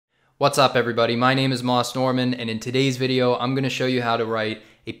What's up everybody, my name is Moss Norman, and in today's video I'm going to show you how to write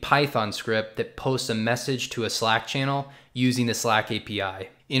a Python script that posts a message to a Slack channel using the Slack API.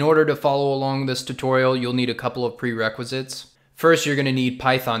 In order to follow along this tutorial, you'll need a couple of prerequisites. First, you're going to need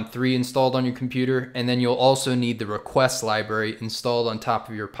Python 3 installed on your computer, and then you'll also need the request library installed on top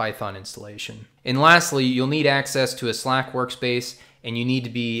of your Python installation. And lastly, you'll need access to a Slack Workspace, and you need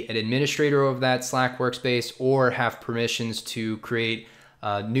to be an administrator of that Slack Workspace or have permissions to create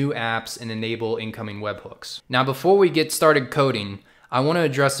new apps and enable incoming webhooks. Now, before we get started coding, I want to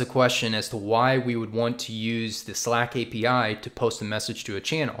address the question as to why we would want to use the Slack API to post a message to a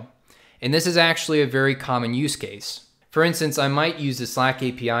channel. And this is actually a very common use case. For instance, I might use the Slack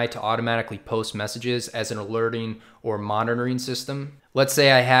API to automatically post messages as an alerting or monitoring system. Let's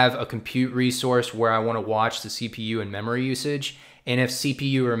say I have a compute resource where I want to watch the CPU and memory usage, and if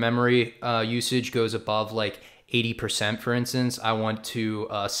CPU or memory usage goes above like 80%, for instance, I want to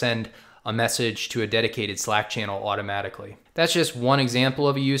send a message to a dedicated Slack channel automatically. That's just one example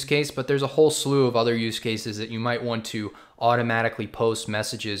of a use case, but there's a whole slew of other use cases that you might want to automatically post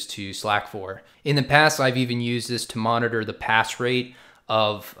messages to Slack for. In the past, I've even used this to monitor the pass rate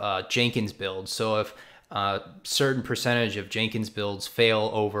of Jenkins builds. So if a certain percentage of Jenkins builds fail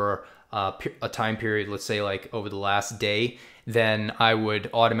over a time period, let's say like over the last day, then I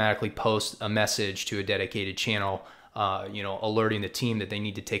would automatically post a message to a dedicated channel, alerting the team that they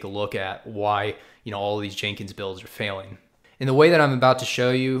need to take a look at why, all of these Jenkins builds are failing. And the way that I'm about to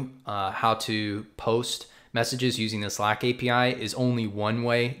show you how to post messages using the Slack API is only one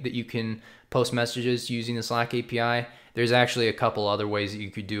way that you can post messages using the Slack API. There's actually a couple other ways that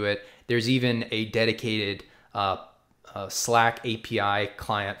you could do it. There's even a dedicated Slack API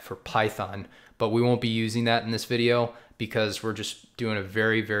client for Python, but we won't be using that in this video because we're just doing a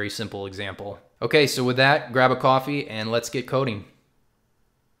very, very simple example. Okay, so with that, grab a coffee and let's get coding.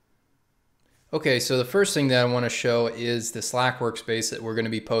 Okay, so the first thing that I want to show is the Slack workspace that we're going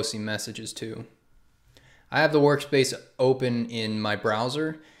to be posting messages to. I have the workspace open in my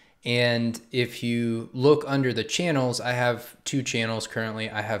browser, and if you look under the channels, I have two channels currently.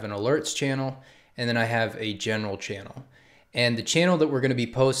 I have an alerts channel, and then I have a general channel. And the channel that we're going to be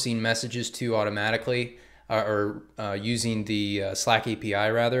posting messages to automatically, using the Slack API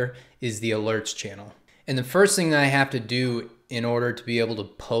rather, is the alerts channel. And the first thing that I have to do in order to be able to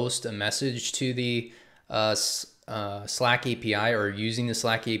post a message to the Slack API or using the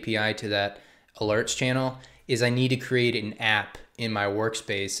Slack API to that alerts channel is I need to create an app in my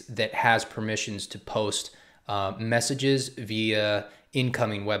workspace that has permissions to post messages via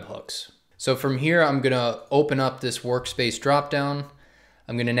incoming webhooks. So from here, I'm going to open up this workspace dropdown.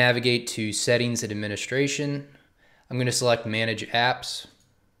 I'm going to navigate to Settings and Administration. I'm going to select Manage Apps.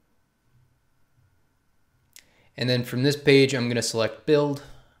 And then from this page, I'm going to select Build.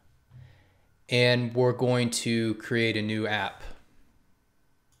 And we're going to create a new app.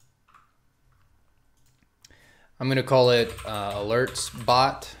 I'm going to call it Alerts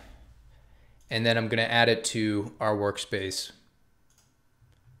Bot. And then I'm going to add it to our workspace.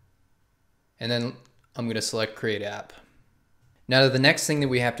 And then I'm going to select Create App. Now, the next thing that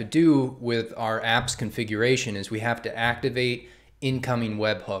we have to do with our app's configuration is we have to activate incoming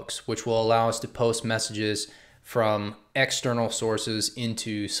webhooks, which will allow us to post messages from external sources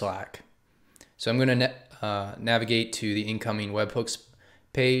into Slack. So I'm going to navigate to the incoming webhooks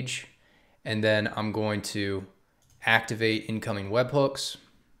page, and then I'm going to activate incoming webhooks.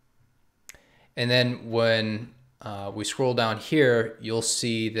 And then when we scroll down here, you'll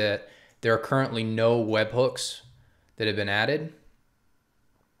see that there are currently no webhooks that have been added.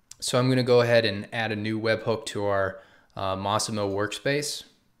 So I'm going to go ahead and add a new webhook to our Massimo workspace.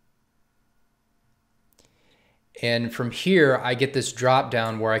 And from here, I get this drop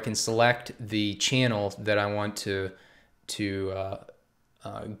down where I can select the channel that I want to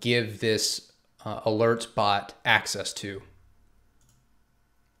give this alerts bot access to.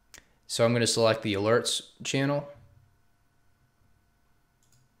 So I'm going to select the alerts channel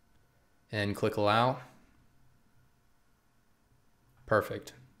and click allow.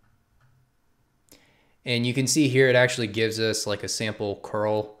 Perfect. And you can see here it actually gives us like a sample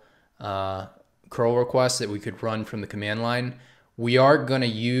curl request that we could run from the command line. We are going to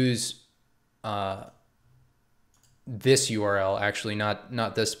use this URL, actually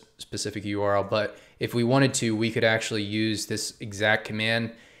not this specific URL, but if we wanted to, we could actually use this exact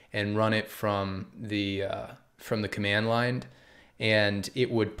command and run it from the command line, and it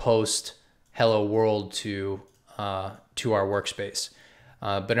would post hello world to our workspace.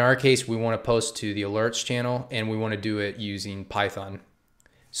 But in our case, we want to post to the alerts channel, and we want to do it using Python.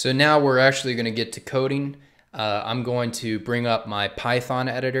 So now we're actually going to get to coding. I'm going to bring up my Python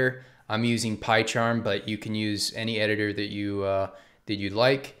editor. I'm using PyCharm, but you can use any editor that you'd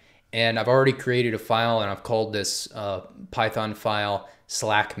like. And I've already created a file, and I've called this Python file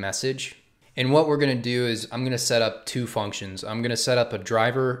Slack message. And what we're going to do is I'm going to set up two functions. I'm going to set up a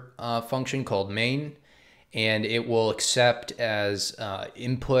driver function called main, and it will accept as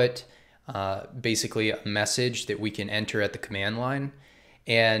input basically a message that we can enter at the command line.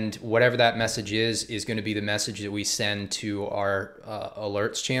 And whatever that message is going to be the message that we send to our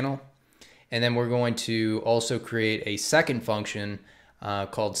alerts channel. And then we're going to also create a second function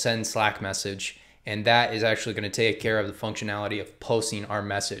called send Slack message. And that is actually going to take care of the functionality of posting our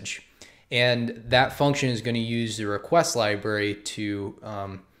message. And that function is going to use the request library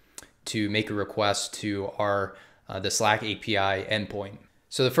to make a request to our the Slack API endpoint.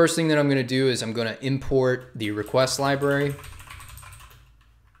 So the first thing that I'm going to do is I'm going to import the request library.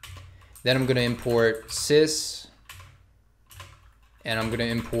 Then I'm going to import sys, and I'm going to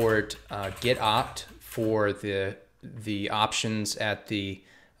import get_opt for the options at the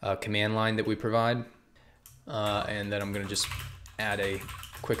command line that we provide. And then I'm going to just add a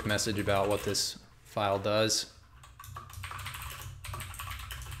quick message about what this file does.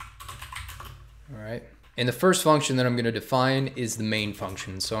 All right. And the first function that I'm going to define is the main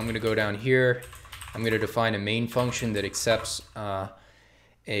function. So I'm going to go down here. I'm going to define a main function that accepts an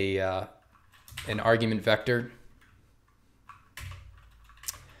argument vector.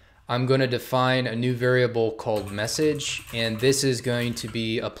 I'm going to define a new variable called message, and this is going to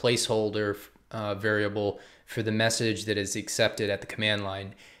be a placeholder variable for the message that is accepted at the command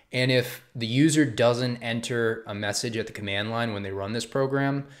line. And if the user doesn't enter a message at the command line when they run this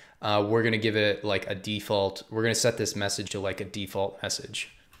program, we're going to give it like a default. We're going to set this message to like a default message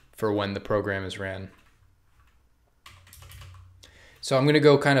for when the program is ran. So I'm going to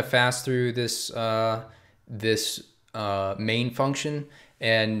go kind of fast through this main function,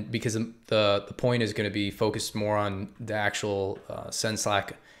 and because the point is going to be focused more on the actual send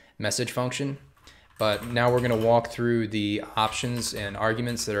Slack message function. But now we're going to walk through the options and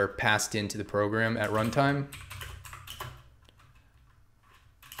arguments that are passed into the program at runtime.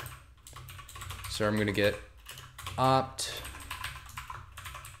 So I'm going to get opt.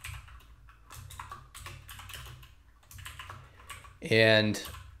 And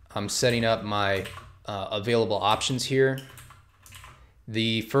I'm setting up my available options here.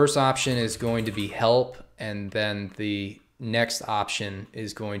 The first option is going to be help, and then the next option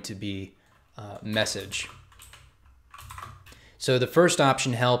is going to be message. So the first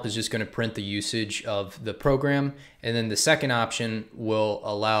option, help, is just going to print the usage of the program, and then the second option will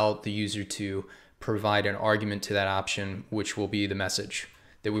allow the user to provide an argument to that option, which will be the message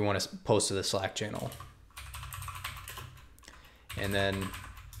that we want to post to the Slack channel. And then,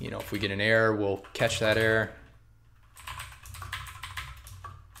 if we get an error, we'll catch that error.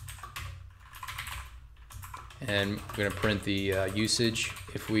 And we're going to print the usage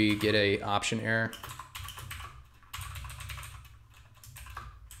if we get a option error.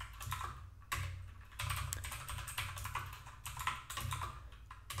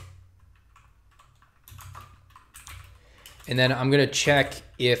 And then I'm going to check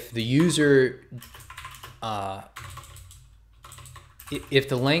if the user, if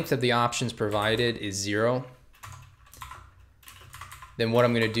the length of the options provided is 0, then what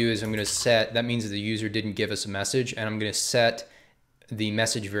I'm going to do is I'm going to set, that means that the user didn't give us a message, and I'm going to set the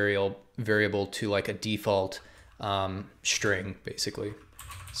message variable to like a default string, basically.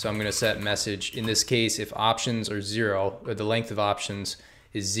 So I'm going to set message. In this case, if options are 0, or the length of options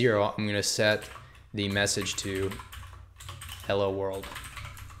is 0, I'm going to set the message to hello world.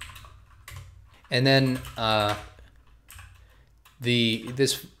 And then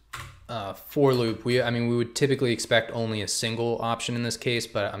this for loop, we would typically expect only a single option in this case,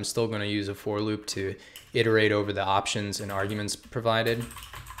 but I'm still going to use a for loop to iterate over the options and arguments provided.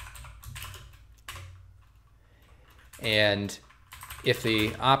 And if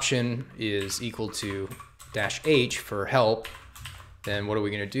the option is equal to -h for help, then what are we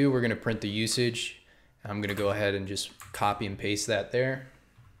going to do? We're going to print the usage. I'm going to go ahead and just copy and paste that there.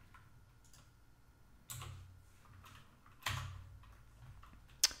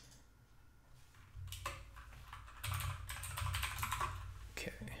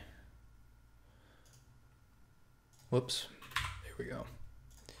 Okay. Whoops. There we go.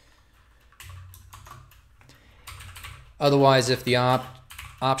 Otherwise, if the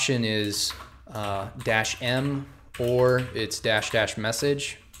option is -m or it's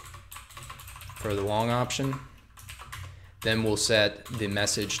 --message for the long option, then we'll set the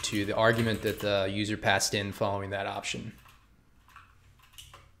message to the argument that the user passed in following that option.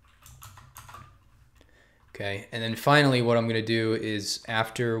 Okay, and then finally what I'm going to do is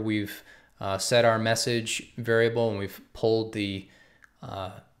after we've set our message variable and we've pulled the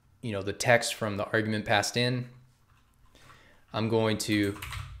the text from the argument passed in, I'm going to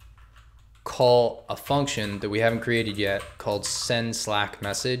call a function that we haven't created yet called send Slack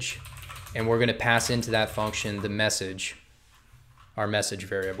message, and we're going to pass into that function the message, our message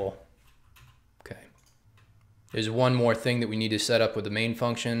variable. Okay. There's one more thing that we need to set up with the main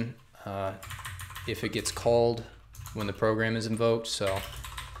function if it gets called when the program is invoked. So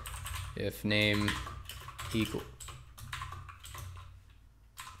if name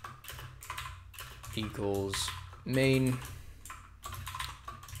equals main,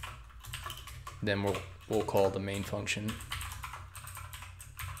 then we'll call the main function.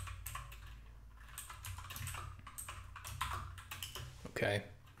 Okay,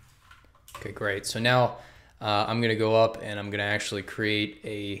 great. So now I'm going to go up and I'm going to actually create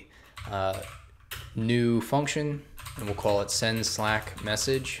a new function, and we'll call it send Slack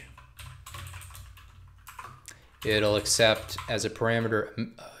message. It'll accept as a parameter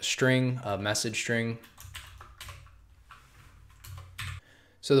a string, a message string.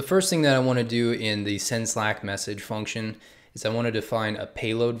 So the first thing that I want to do in the send Slack message function is I want to define a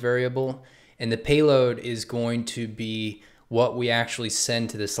payload variable, and the payload is going to be what we actually send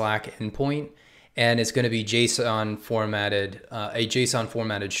to the Slack endpoint, and it's going to be JSON formatted, a JSON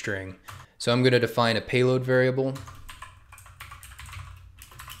formatted string. So I'm going to define a payload variable,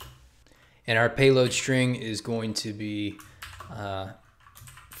 and our payload string is going to be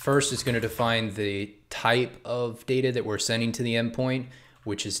first it's going to define the type of data that we're sending to the endpoint,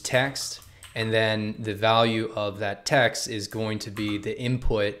 which is text, and then the value of that text is going to be the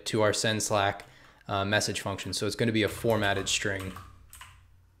input to our send Slack message function. So it's going to be a formatted string.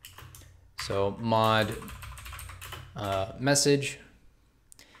 So mod message,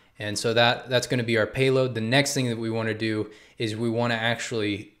 and so that's going to be our payload. The next thing that we want to do is we want to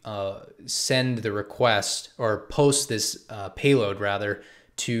actually send the request, or post this payload rather,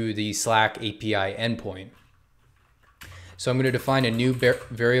 to the Slack API endpoint. So I'm going to define a new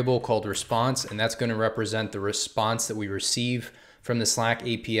variable called response, and that's going to represent the response that we receive from the Slack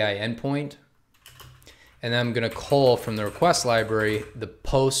API endpoint. And then I'm going to call from the request library the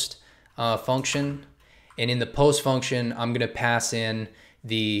post function. And in the post function, I'm going to pass in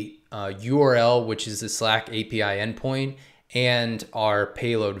the URL, which is the Slack API endpoint, and our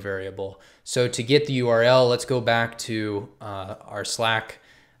payload variable. So to get the URL, let's go back to our Slack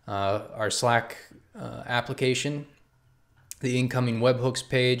application, the incoming webhooks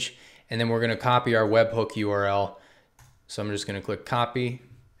page, and then we're going to copy our webhook URL. So I'm just going to click copy,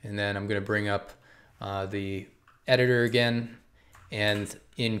 and then I'm going to bring up the editor again, and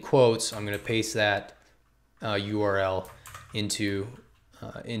in quotes I'm going to paste that URL into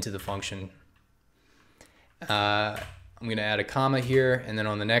the function. I'm going to add a comma here, and then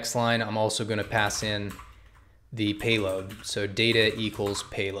on the next line I'm also going to pass in the payload. So data equals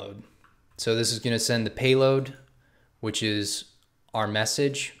payload. So this is going to send the payload, which is our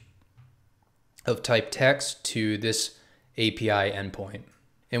message of type text, to this API endpoint.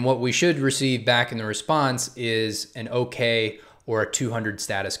 And what we should receive back in the response is an OK or a 200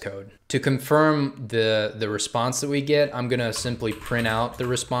 status code. To confirm the response that we get, I'm going to simply print out the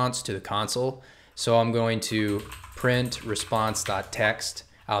response to the console. So I'm going to print response.text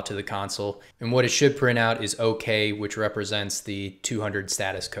out to the console. And what it should print out is OK, which represents the 200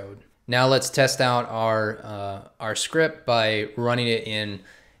 status code. Now let's test out our script by running it in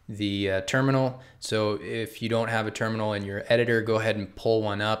the terminal. So if you don't have a terminal in your editor, go ahead and pull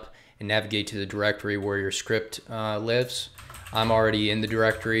one up and navigate to the directory where your script lives. I'm already in the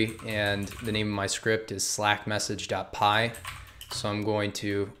directory, and the name of my script is slackmessage.py. So I'm going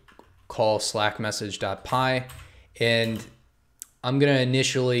to call slackmessage.py, and I'm going to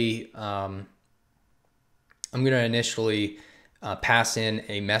initially pass in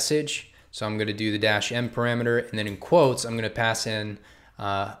a message. So I'm going to do the -m parameter, and then in quotes I'm going to pass in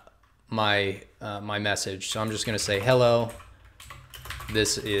my message. So I'm just going to say, hello,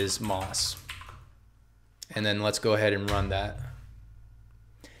 this is Moss, and then let's go ahead and run that.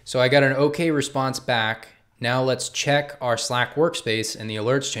 So I got an OK response back. Now let's check our Slack workspace and the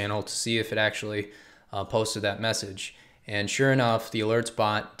alerts channel to see if it actually posted that message. And sure enough, the alerts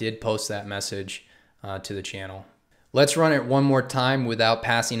bot did post that message to the channel. Let's run it one more time without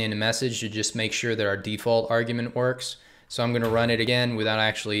passing in a message to just make sure that our default argument works. So I'm going to run it again without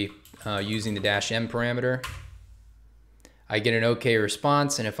actually using the -m parameter. I get an OK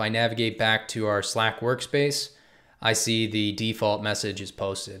response, and if I navigate back to our Slack workspace, I see the default message is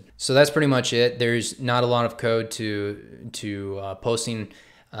posted. So that's pretty much it. There's not a lot of code to posting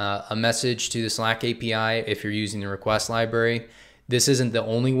a message to the Slack API if you're using the request library. This isn't the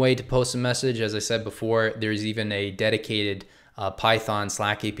only way to post a message. As I said before, there's even a dedicated Python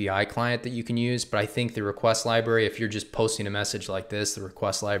Slack API client that you can use, but I think the request library, if you're just posting a message like this, the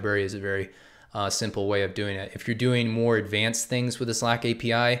request library is a very simple way of doing it. If you're doing more advanced things with the Slack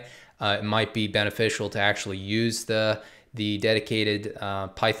API, it might be beneficial to actually use the dedicated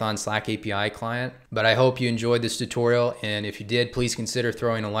Python Slack API client. But I hope you enjoyed this tutorial, and if you did, please consider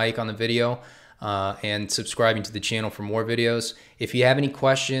throwing a like on the video and subscribing to the channel for more videos. If you have any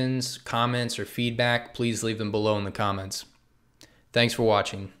questions, comments, or feedback, please leave them below in the comments. Thanks for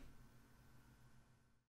watching.